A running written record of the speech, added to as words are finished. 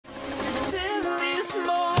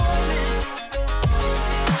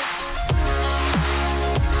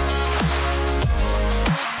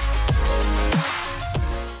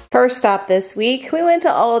First stop this week, we went to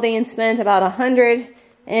Aldi and spent about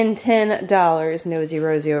 $110. Nosy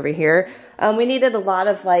Rosie over here. We needed a lot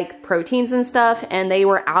of like proteins and stuff, and they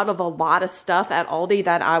were out of a lot of stuff at Aldi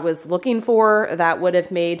that I was looking for that would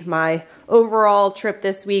have made my overall trip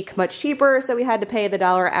this week much cheaper. So we had to pay the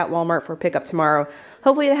 $1 at Walmart for pickup tomorrow.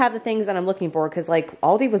 Hopefully they have the things that I'm looking for, because like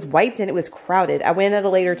Aldi was wiped and it was crowded. I went at a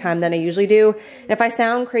later time than I usually do. And if I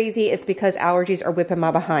sound crazy, it's because allergies are whipping my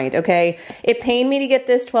behind, okay? It pained me to get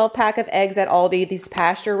this 12-pack of eggs at Aldi. These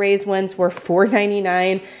pasture-raised ones were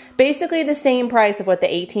 $4.99. Basically the same price of what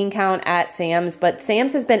the 18 count at Sam's, but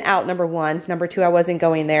Sam's has been out, number one. Number two, I wasn't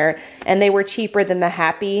going there. And they were cheaper than the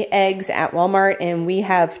Happy eggs at Walmart, and we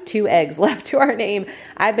have 2 eggs left to our name.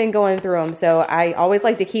 I've been going through them, so I always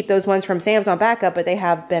like to keep those ones from Sam's on backup, but they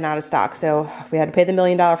have been out of stock, so we had to pay the $1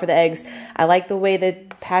 million for the eggs. I like the way the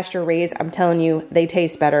pasture raised. I'm telling you, they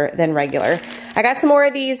taste better than regular. I got some more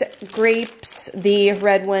of these grapes, the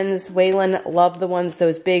red ones. Waylon loved the ones,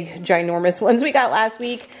 those big, ginormous ones we got last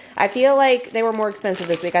week. I feel like they were more expensive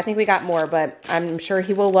this week. I think we got more, but I'm sure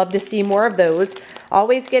he will love to see more of those.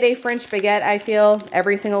 Always get a French baguette, I feel,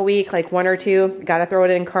 every single week, like 1 or 2. Gotta throw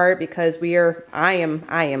it in cart because I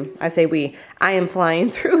am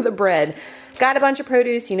flying through the bread. Got a bunch of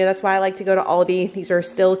produce. You know, that's why I like to go to Aldi. These are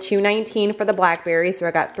still $2.19 for the blackberries. So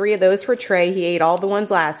I got 3 of those for Trey. He ate all the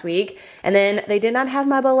ones last week. And then they did not have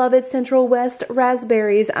my beloved Central West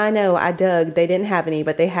raspberries. I know, I dug. They didn't have any,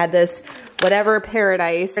 but they had this whatever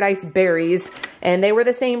paradise berries, and they were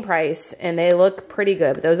the same price, and they look pretty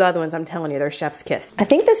good. But those other ones, I'm telling you, they're chef's kiss. I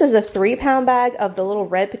think this is a 3-pound bag of the little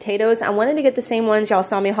red potatoes. I wanted to get the same ones y'all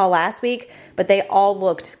saw me haul last week, but they all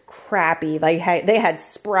looked crappy. Like they had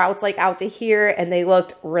sprouts like out to here, and they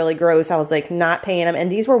looked really gross. I was like not paying them,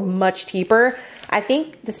 and these were much cheaper. I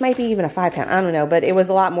think this might be even a 5-pound. I don't know, but it was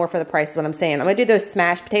a lot more for the price is what I'm saying. I'm gonna do those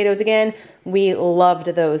smashed potatoes again. We loved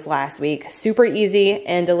those last week. Super easy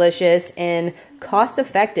and delicious and cost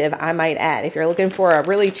effective, I might add. If you're looking for a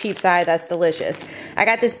really cheap side, that's delicious. I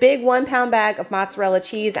got this big 1-pound bag of mozzarella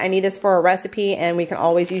cheese. I need this for a recipe, and we can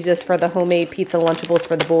always use this for the homemade pizza Lunchables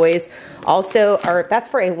for the boys. Also, or that's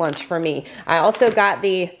for a lunch for me. I also got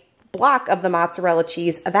the block of the mozzarella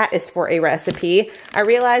cheese. That is for a recipe. I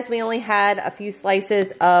realized we only had a few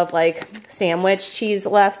slices of like sandwich cheese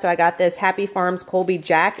left, so I got this Happy Farms Colby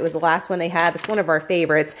Jack. It was the last one they had. It's one of our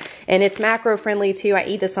favorites, and it's macro friendly too. I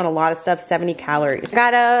eat this on a lot of stuff, 70 calories. I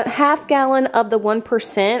got a half gallon of the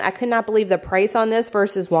 1%. I could not believe the price on this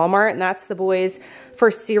versus Walmart, and that's the boys for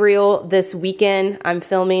cereal this weekend. I'm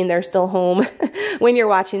filming, they're still home. When you're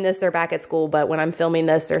watching this, they're back at school, but when I'm filming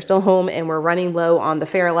this, they're still home, and we're running low on the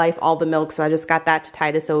Fairlife, all the milk, so I just got that to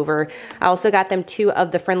tide us over. I also got them 2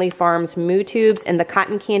 of the Friendly Farms Moo Tubes and the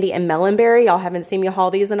Cotton Candy and Melonberry. Y'all haven't seen me haul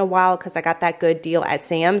these in a while because I got that good deal at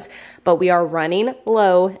Sam's, but we are running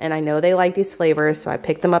low, and I know they like these flavors, so I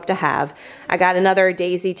picked them up to have. I got another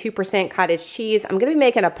Daisy 2% cottage cheese. I'm gonna be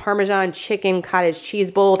making a Parmesan chicken cottage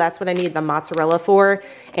cheese bowl. That's what I need the mozzarella for,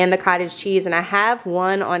 and the cottage cheese, and I have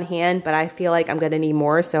one on hand, but I feel like I'm gonna need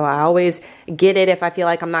more, so I always get it if I feel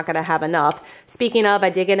like I'm not gonna have enough. Speaking of, I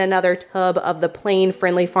did get another tub of the plain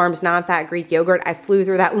Friendly Farms non-fat Greek yogurt. I flew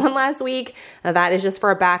through that one last week. Now that is just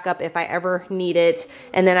for a backup if I ever need it.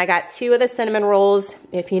 And then I got 2 of the cinnamon rolls.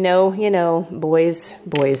 If you know, you know, boys.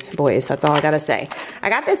 That's all I gotta say. I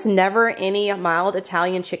got this Never Any mild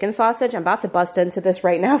Italian chicken sausage. I'm about to bust into this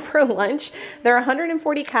right now for lunch. They're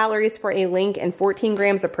 140 calories for a link and 14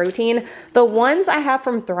 grams of protein. The ones I have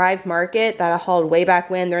from Thrive Market that I hauled way back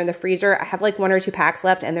when, they're in the freezer. I have like 1 or 2 packs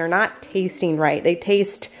left, and they're not tasting right. They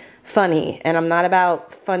taste funny, and I'm not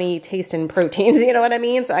about funny tasting proteins, you know what I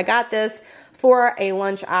mean? So I got this for a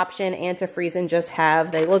lunch option and to freeze and just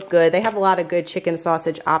have. They look good. They have a lot of good chicken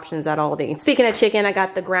sausage options at Aldi. Speaking of chicken, I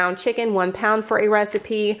got the ground chicken, 1 pound for a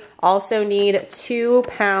recipe. Also need 2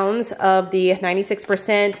 pounds of the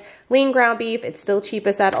 96% lean ground beef. It's still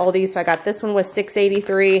cheapest at Aldi, so I got this one was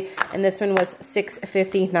 $6.83 and this one was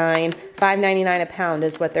 $6.59. $5.99 a pound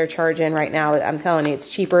is what they're charging right now. I'm telling you, it's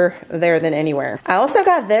cheaper there than anywhere. I also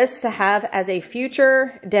got this to have as a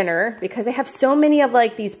future dinner because they have so many of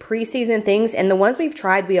like these pre-seasoned things, and the ones we've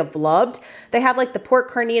tried we have loved. They have like the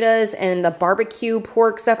pork carnitas and the barbecue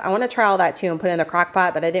pork stuff. I want to try all that too and put it in the crock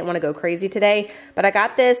pot, but I didn't want to go crazy today. But I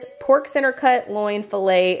got this pork center cut loin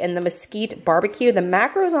fillet and the mesquite barbecue. The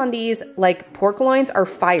macros on these like pork loins are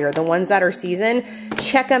fire. The ones that are seasoned,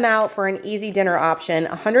 check them out for an easy dinner option.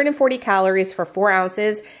 140 calories for 4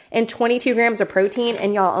 ounces and 22 grams of protein,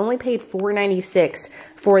 and y'all only paid $4.96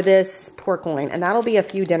 for this pork loin, and that'll be a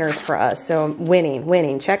few dinners for us. So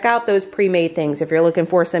winning. Check out those pre-made things if you're looking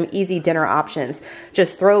for some easy dinner options.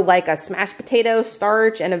 Just throw like a smashed potato,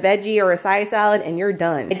 starch, and a veggie or a side salad, and you're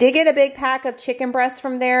done. I did get a big pack of chicken breasts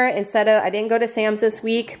from there I didn't go to Sam's this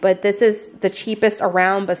week, but this is the cheapest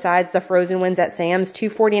around besides the frozen ones at Sam's,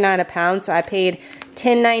 $2.49 a pound. So I paid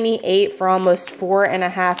 $10.98 for almost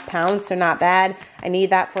 4.5 pounds, so not bad. I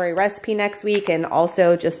need that for a recipe next week and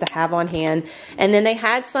also just to have on hand. And then they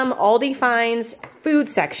had some Aldi finds food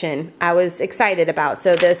section I was excited about.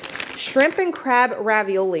 So this shrimp and crab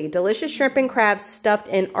ravioli, delicious shrimp and crabs stuffed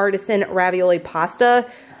in artisan ravioli pasta.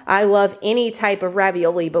 I love any type of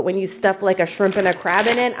ravioli, but when you stuff like a shrimp and a crab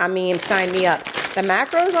in it, I mean, sign me up. The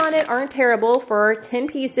macros on it aren't terrible. For 10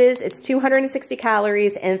 pieces, it's 260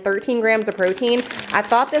 calories and 13 grams of protein. I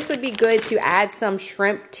thought this would be good to add some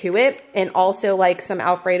shrimp to it and also like some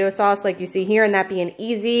Alfredo sauce like you see here, and that'd be an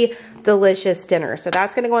easy, delicious dinner. So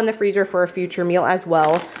that's gonna go in the freezer for a future meal as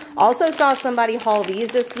well. Also saw somebody haul these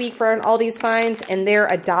this week for an Aldi's finds, and they're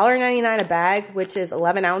 $1.99 a bag, which is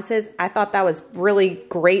 11 ounces. I thought that was really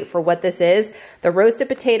great for what this is. The roasted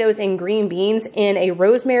potatoes and green beans in a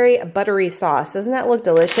rosemary buttery sauce. Doesn't that look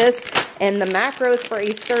delicious? And the macros for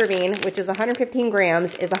a serving, which is 115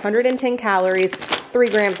 grams, is 110 calories, 3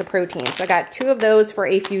 grams of protein. So I got 2 of those for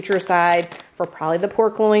a future side for probably the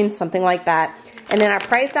pork loin, something like that. And then I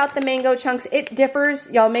priced out the mango chunks. It differs.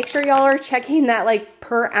 Y'all make sure y'all are checking that like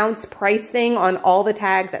per ounce price thing on all the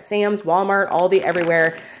tags at Sam's, Walmart, Aldi,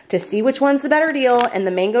 everywhere to see which one's the better deal. And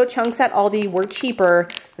the mango chunks at Aldi were cheaper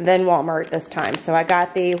than Walmart this time. So I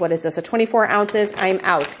got the, what is this, a 24 ounces. I'm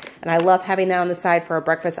out. And I love having that on the side for a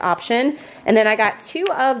breakfast option. And then I got 2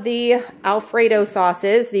 of the Alfredo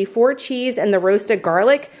sauces, the 4 cheese and the roasted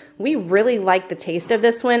garlic. We really like the taste of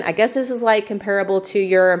this one. I guess this is like comparable to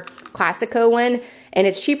your Classico one, and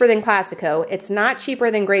it's cheaper than Classico. It's not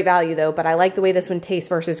cheaper than Great Value though, but I like the way this one tastes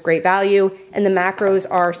versus Great Value, and the macros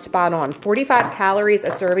are spot on. 45 calories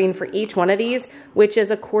a serving for each one of these, which is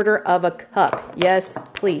 1/4 of a cup. Yes,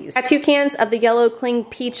 please. Got 2 cans of the yellow cling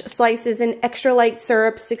peach slices in extra light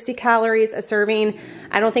syrup, 60 calories a serving.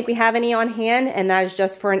 I don't think we have any on hand, and that is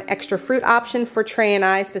just for an extra fruit option for Trey and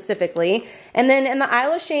I specifically. And then in the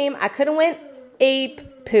aisle of shame, I could have went ape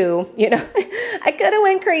poo, you know, I could have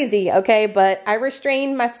went crazy, okay, but I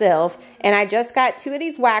restrained myself, and I just got 2 of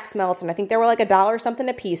these wax melts, and I think they were like $1 something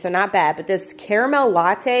a piece, so not bad. But this caramel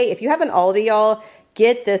latte, if you have an Aldi, y'all,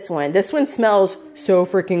 get this one. This one smells so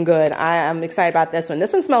freaking good. I'm excited about this one.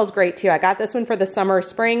 This one smells great too. I got this one for the summer,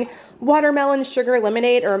 spring. Watermelon sugar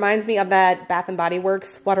lemonade. It reminds me of that Bath and Body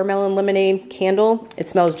Works watermelon lemonade candle. It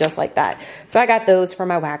smells just like that. So I got those for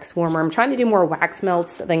my wax warmer. I'm trying to do more wax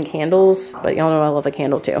melts than candles, but y'all know I love a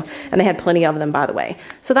candle too. And they had plenty of them, by the way.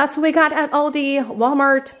 So that's what we got at Aldi.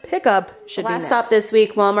 Walmart pickup should be next. Last stop this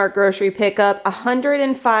week, Walmart grocery pickup,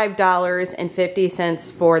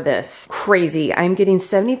 $105.50 for this. Crazy. I'm getting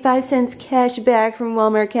 75 cents cash back from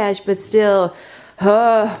Walmart cash, but still,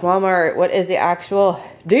 Walmart, what is the actual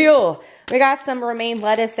deal? We got some romaine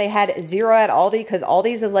lettuce. They had 0 at Aldi because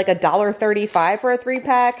Aldi's is like $1.35 for a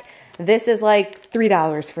 3-pack. This is like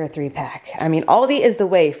 $3 for a 3-pack. I mean, Aldi is the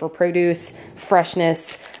way for produce,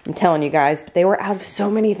 freshness. I'm telling you guys, but they were out of so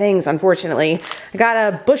many things, unfortunately. I got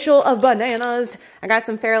a bushel of bananas. I got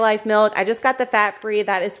some Fairlife milk. I just got the fat-free.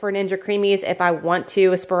 That is for Ninja Creamies if I want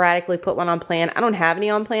to sporadically put one on plan. I don't have any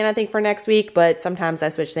on plan, I think, for next week, but sometimes I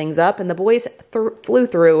switch things up, and the boys flew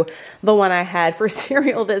through the one I had for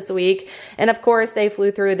cereal this week. And of course, they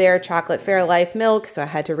flew through their chocolate Fairlife milk, so I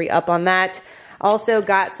had to re-up on that. Also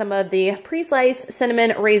got some of the pre-sliced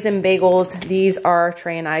cinnamon raisin bagels. These are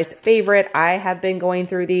Trey and I's favorite. I have been going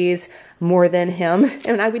through these more than him.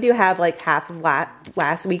 And we do have like half of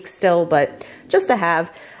last week still, but just to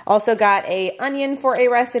have. Also got a onion for a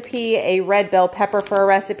recipe, a red bell pepper for a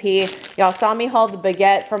recipe. Y'all saw me haul the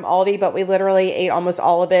baguette from Aldi, but we literally ate almost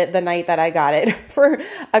all of it the night that I got it for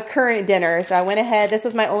a current dinner. So I went ahead. This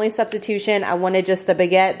was my only substitution. I wanted just the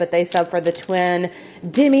baguette, but they subbed for the twin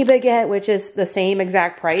demi baguette, which is the same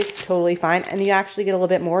exact price, totally fine. And you actually get a little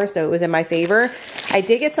bit more, so it was in my favor. I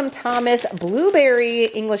did get some Thomas blueberry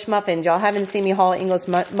English muffins. Y'all haven't seen me haul English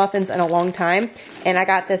muffins in a long time. And I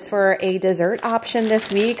got this for a dessert option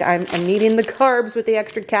this week. I'm needing the carbs with the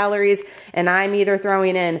extra calories, and I'm either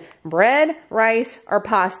throwing in bread, rice, or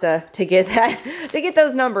pasta to get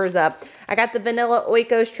those numbers up. I got the vanilla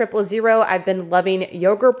Oikos 000. I've been loving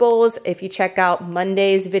yogurt bowls. If you check out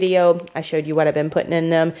Monday's video, I showed you what I've been putting in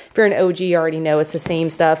them. If you're an OG, you already know it's the same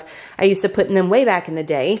stuff I used to put in them way back in the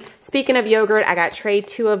day. Speaking of yogurt, I got tray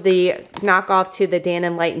 2 of the knockoff to the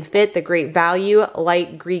Dannon Light and Fit, the Great Value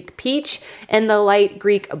Light Greek Peach and the Light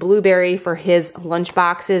Greek Blueberry for his lunch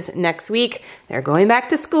boxes next week. They're going back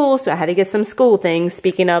to school, so I had to get some school things.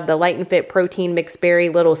 Speaking of the Light and Fit Protein Mixed Berry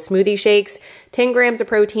Little Smoothie Shakes, 10 grams of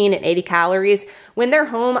protein and 80 calories. When they're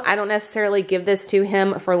home, I don't necessarily give this to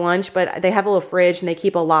him for lunch, but they have a little fridge and they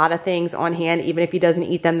keep a lot of things on hand, even if he doesn't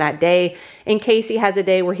eat them that day, in case he has a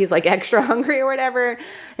day where he's like extra hungry or whatever.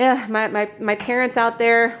 Yeah, my parents out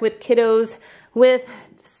there with kiddos with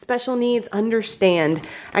special needs understand.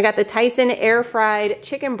 I got the Tyson air fried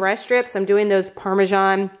chicken breast strips. I'm doing those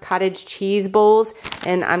Parmesan cottage cheese bowls,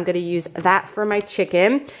 and I'm going to use that for my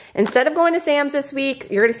chicken. Instead of going to Sam's this week,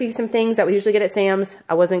 you're going to see some things that we usually get at Sam's.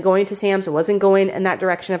 I wasn't going to Sam's. I wasn't going in that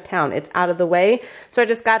direction of town. It's out of the way. So I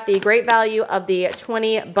just got the Great Value of the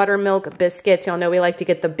 20 buttermilk biscuits. Y'all know we like to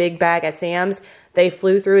get the big bag at Sam's. They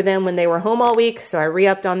flew through them when they were home all week, so I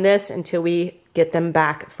re-upped on this until we get them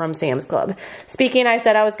back from Sam's Club. Speaking, I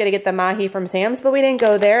said I was going to get the Mahi from Sam's, but we didn't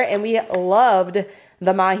go there, and we loved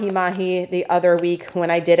the Mahi the other week when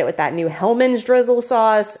I did it with that new Hellman's drizzle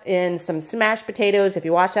sauce and some smashed potatoes. If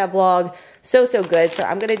you watch that vlog, so good. So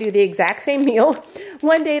I'm going to do the exact same meal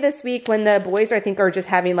one day this week when the boys, I think, are just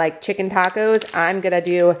having like chicken tacos. I'm going to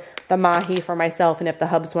do the Mahi for myself, and if the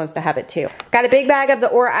hubs wants to have it too. Got a big bag of the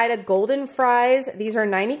Ore-Ida golden fries. These are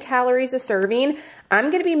 90 calories a serving. I'm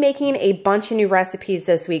going to be making a bunch of new recipes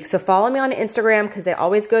this week, so follow me on Instagram because they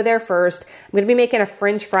always go there first. I'm going to be making a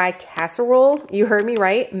French fry casserole. You heard me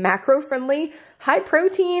right. Macro-friendly, high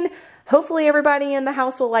protein. Hopefully everybody in the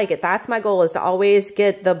house will like it. That's my goal, is to always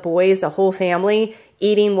get the boys, the whole family,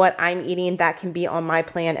 eating what I'm eating. That can be on my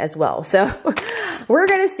plan as well. So we're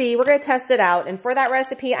going to see. We're going to test it out. And for that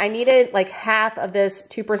recipe, I needed like half of this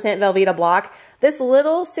 2% Velveeta block. This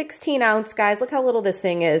little 16 ounce, guys, look how little this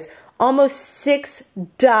thing is. Almost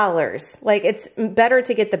 $6. Like, it's better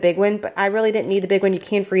to get the big one, but I really didn't need the big one. You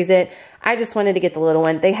can freeze it. I just wanted to get the little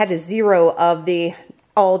one. They had 0 of the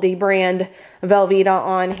Aldi brand Velveeta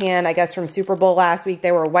on hand, I guess from Super Bowl last week.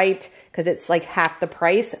 They were wiped because it's like half the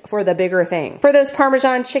price for the bigger thing. For those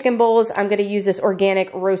Parmesan chicken bowls, I'm going to use this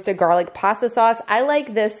organic roasted garlic pasta sauce. I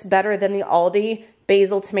like this better than the Aldi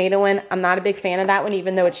basil tomato one. I'm not a big fan of that one,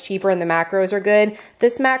 even though it's cheaper and the macros are good.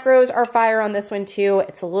 This macros are fire on this one too.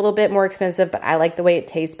 It's a little bit more expensive, but I like the way it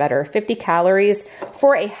tastes better. 50 calories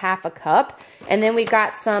for a half a cup. And then we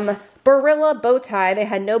got some Barilla bow tie. They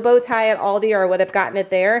had no bow tie at Aldi, or I would have gotten it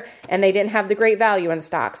there, and they didn't have the Great Value in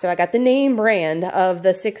stock. So I got the name brand of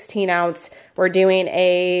the 16 ounce. We're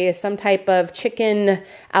doing some type of chicken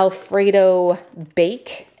Alfredo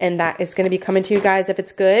bake, and that is going to be coming to you guys if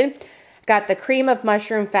it's good. Got the cream of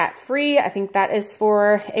mushroom fat free. I think that is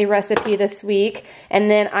for a recipe this week. And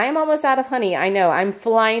then I'm almost out of honey. I know I'm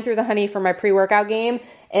flying through the honey for my pre-workout game,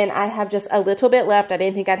 and I have just a little bit left. I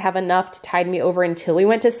didn't think I'd have enough to tide me over until we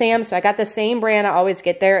went to Sam's. So I got the same brand I always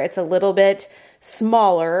get there. It's a little bit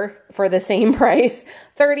smaller for the same price.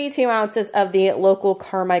 32 ounces of the local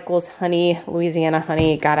Carmichael's honey, Louisiana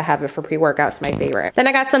honey. Gotta have it for pre-workout. It's my favorite. Then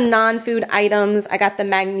I got some non-food items. I got the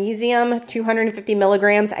magnesium, 250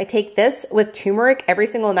 milligrams. I take this with turmeric every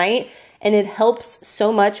single night, and it helps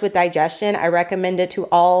so much with digestion. I recommend it to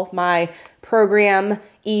all my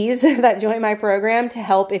programmees that join my program to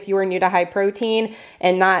help if you are new to high protein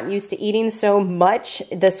and not used to eating so much.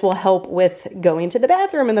 This will help with going to the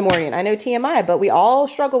bathroom in the morning. I know TMI, but we all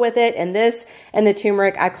struggle with it. And this and the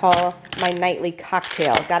turmeric I call my nightly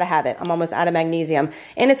cocktail. Gotta have it. I'm almost out of magnesium.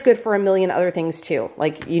 And it's good for a million other things too.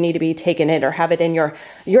 Like, you need to be taking it or have it in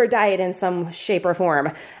your diet in some shape or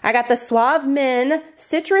form. I got the Suave Men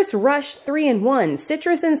Citrus Rush 3-in-1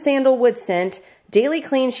 Citrus and Sandalwood Scent Daily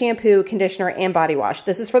Clean Shampoo, Conditioner, and Body Wash.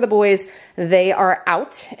 This is for the boys. They are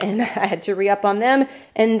out, and I had to re-up on them,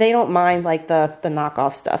 and they don't mind like the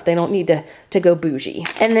knockoff stuff. They don't need to go bougie.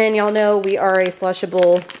 And then y'all know we are a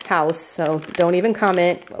flushable house, so don't even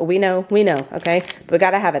comment. We know, okay? But we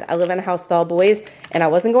gotta have it. I live in a house with all boys, and I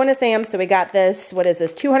wasn't going to Sam's, so we got this, what is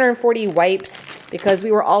this, 240 wipes, because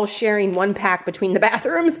we were all sharing one pack between the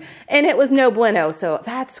bathrooms, and it was no bueno. So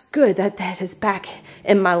that's good that is back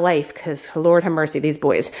in my life, because Lord have mercy, these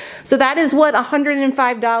boys. So that is what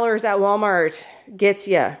 $105 at Walmart gets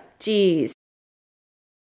you. Jeez.